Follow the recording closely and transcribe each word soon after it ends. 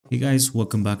Hey guys,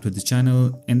 welcome back to the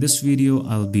channel. In this video,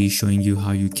 I'll be showing you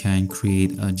how you can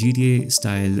create a GTA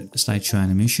style slideshow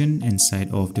animation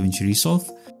inside of Davinci Resolve.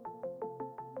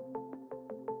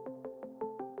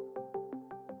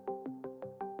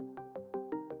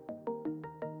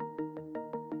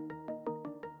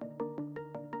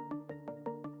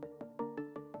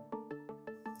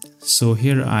 So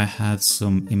here I have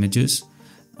some images.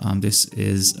 This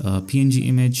is a PNG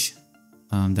image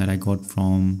that I got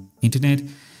from internet.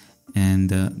 And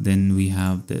then we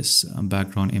have this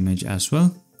background image as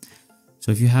well.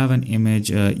 So if you have an image,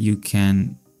 you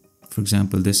can, for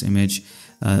example, this image,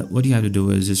 what you have to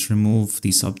do is just remove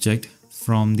the subject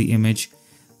from the image,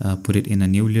 put it in a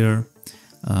new layer,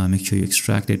 make sure you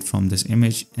extract it from this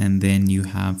image, and then you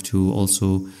have to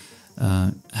also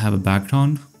have a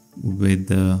background with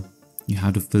you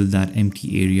have to fill that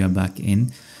empty area back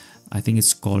in. I think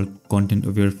it's called content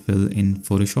aware fill in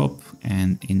Photoshop,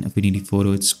 and in Affinity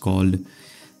Photo it's called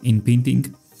in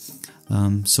painting.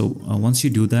 Once you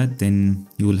do that, then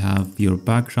you will have your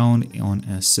background on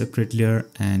a separate layer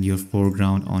and your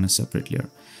foreground on a separate layer.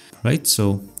 Right,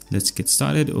 so let's get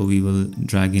started. We will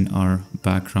drag in our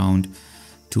background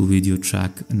to video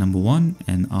track number 1,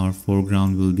 and our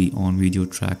foreground will be on video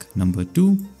track number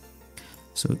 2.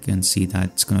 So you can see that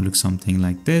it's gonna look something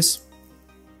like this.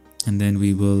 And then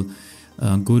we will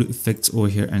go to effects over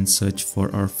here and search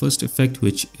for our first effect,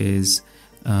 which is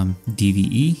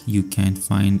DVE. You can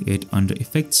find it under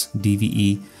effects,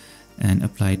 DVE, and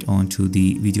apply it onto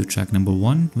the video track number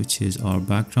 1, which is our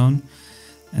background.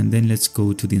 And then let's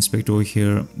go to the inspector over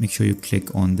here. Make sure you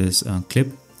click on this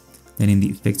clip. Then in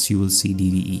the effects, you will see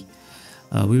DVE.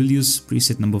 We will use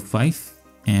preset number 5,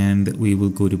 and we will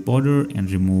go to border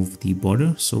and remove the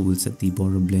border. So we'll set the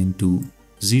border blend to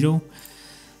 0.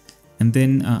 And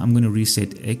then I'm going to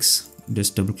reset X,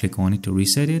 just double click on it to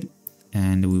reset it.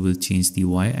 And we will change the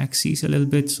Y axis a little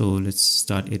bit. So let's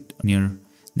start it near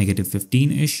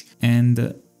 -15-ish.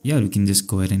 And yeah, we can just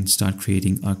go ahead and start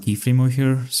creating our keyframe over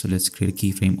here. So let's create a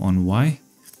keyframe on Y.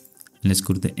 Let's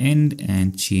go to the end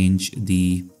and change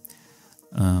the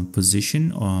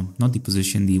position, or not the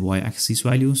position, the Y axis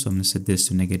value. So I'm going to set this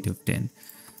to -10.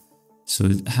 So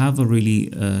have a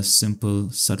really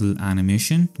simple, subtle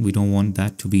animation. We don't want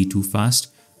that to be too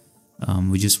fast.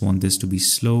 We just want this to be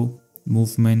slow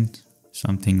movement,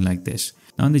 something like this.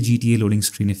 Now in the GTA loading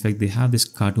screen effect, they have this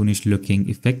cartoonish looking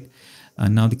effect.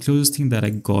 Now the closest thing that I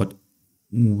got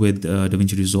with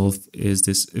Davinci Resolve is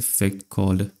this effect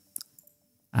called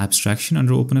abstraction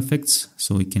under open effects.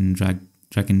 So we can drag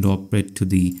and drop it to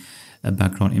the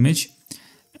background image,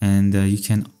 and you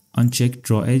can uncheck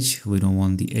draw edge. We don't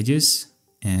want the edges,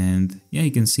 and yeah,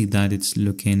 you can see that it's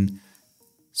looking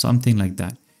something like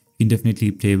that. You can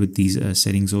definitely play with these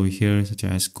settings over here, such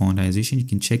as quantization. You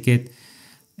can check it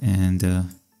and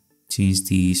change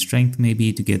the strength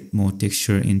maybe to get more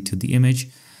texture into the image,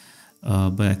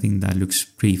 but I think that looks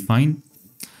pretty fine.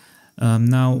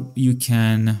 Now you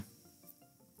can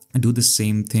do the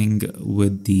same thing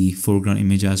with the foreground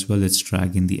image as well. Let's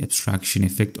drag in the abstraction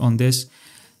effect on this,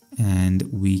 and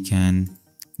we can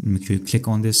make sure you click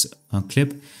on this clip,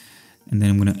 and then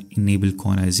I'm going to enable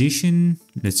quantization.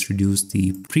 Let's reduce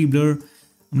the pre-blur.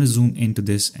 I'm going to zoom into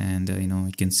this, and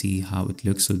you can see how it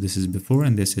looks. So this is before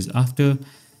and this is after,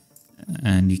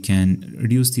 and you can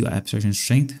reduce the abstraction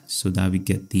strength so that we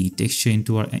get the texture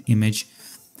into our image,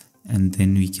 and then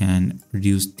we can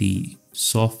reduce the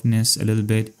softness a little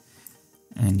bit,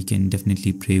 and you can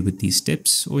definitely play with these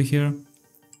steps over here.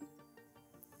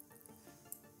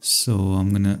 So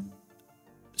I'm gonna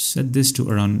set this to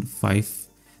around 5,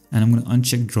 and I'm gonna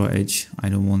uncheck draw edge. I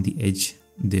don't want the edge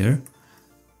there,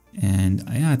 and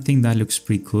yeah, I think that looks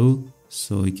pretty cool.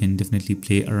 So you can definitely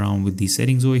play around with these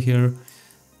settings over here.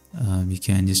 You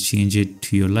can just change it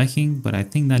to your liking, but I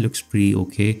think that looks pretty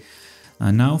okay.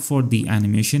 Now for the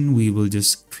animation, we will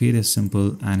just create a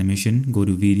simple animation. Go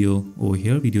to video over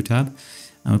here, video tab.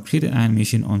 I'll create an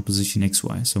animation on position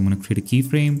XY. So I'm going to create a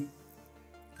keyframe.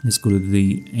 Let's go to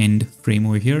the end frame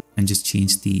over here and just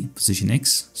change the position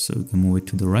X, so we can move it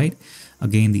to the right.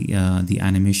 Again, the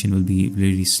animation will be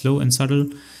really slow and subtle.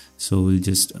 So we'll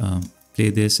just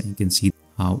play this, and you can see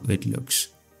how it looks.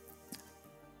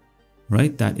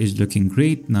 Right, that is looking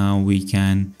great. Now we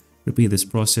can repeat this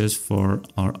process for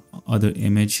our other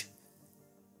image,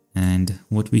 and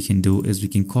what we can do is we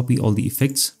can copy all the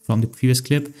effects from the previous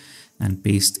clip and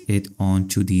paste it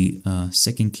onto the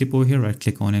second clip over here. Right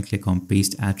click on it, click on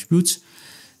paste attributes,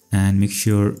 and make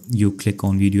sure you click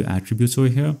on video attributes over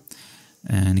here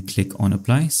and click on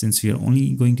apply. Since we are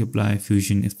only going to apply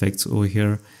fusion effects over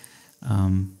here,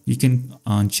 you can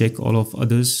uncheck all of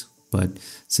others but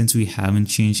since we haven't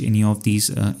changed any of these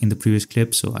in the previous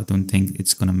clip, so I don't think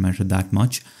it's going to matter that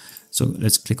much. So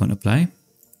let's click on apply.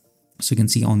 So you can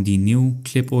see on the new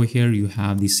clip over here, you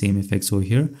have the same effects over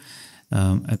here,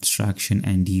 abstraction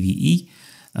and DVE.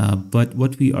 But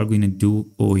what we are going to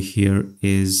do over here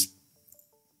is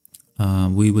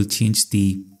we will change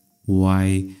the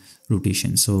Y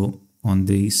rotation. So on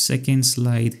the second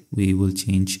slide, we will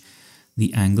change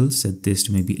the angle, set this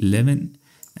to maybe 11,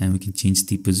 and we can change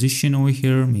the position over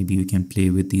here. Maybe we can play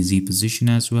with the Z position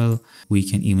as well. We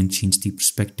can even change the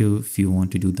perspective if you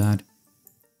want to do that.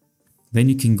 Then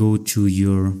you can go to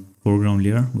your foreground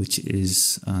layer, which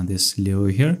is this layer over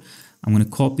here. I'm going to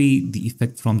copy the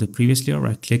effect from the previous layer.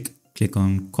 Right click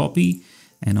on copy,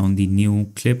 and on the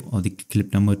new clip or the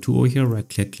clip number 2 over here, right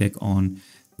click on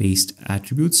paste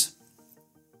attributes,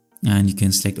 and you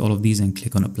can select all of these and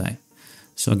click on apply.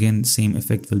 So again, the same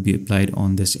effect will be applied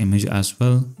on this image as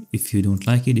well. If you don't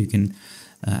like it, you can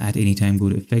at any time go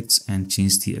to effects and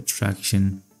change the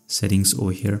abstraction settings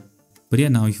over here. But yeah,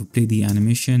 now if you play the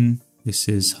animation, this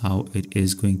is how it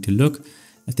is going to look.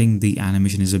 I think the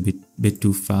animation is a bit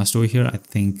too fast over here. I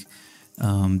think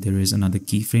there is another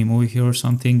keyframe over here or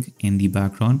something in the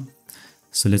background.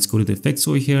 So let's go to the effects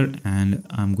over here, and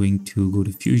I'm going to go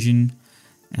to fusion,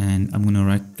 and I'm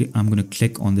gonna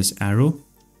click on this arrow.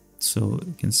 So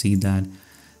you can see that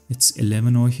it's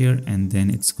 11 over here, and then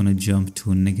it's gonna jump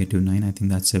to -9. I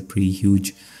think that's a pretty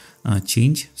huge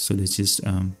change. So let's just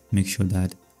make sure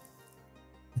that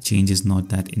the change is not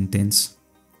that intense.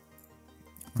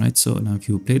 Right, so now if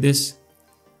you play this,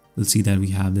 we'll see that we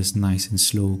have this nice and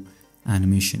slow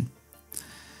animation.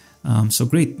 So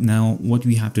great. Now what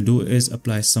we have to do is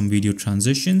apply some video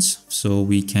transitions. So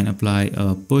we can apply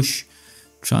a push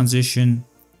transition.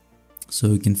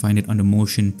 So you can find it under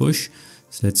motion push.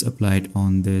 So let's apply it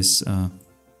on this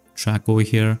track over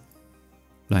here.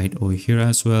 Apply it over here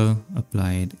as well.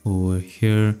 Apply it over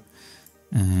here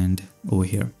and over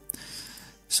here.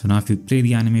 So now if you play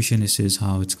the animation, this is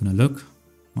how it's going to look.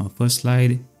 Our first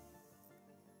slide,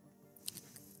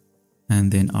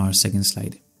 and then our second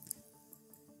slide.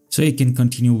 So you can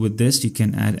continue with this. You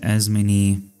can add as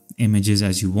many images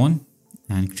as you want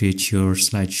and create your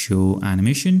slideshow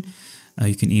animation.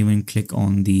 You can even click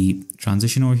on the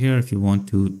transition over here. If you want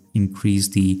to increase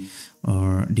the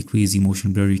or decrease the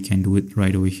motion blur, you can do it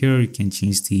right over here. You can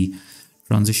change the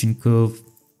transition curve.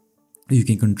 You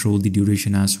can control the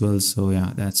duration as well. So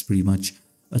yeah, that's pretty much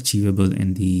achievable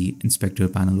in the inspector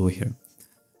panel over here.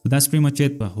 So that's pretty much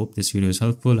it. I hope this video is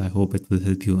helpful. I hope it will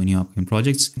help you in your upcoming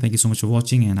projects. Thank you so much for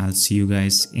watching, and I'll see you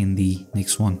guys in the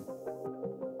next one.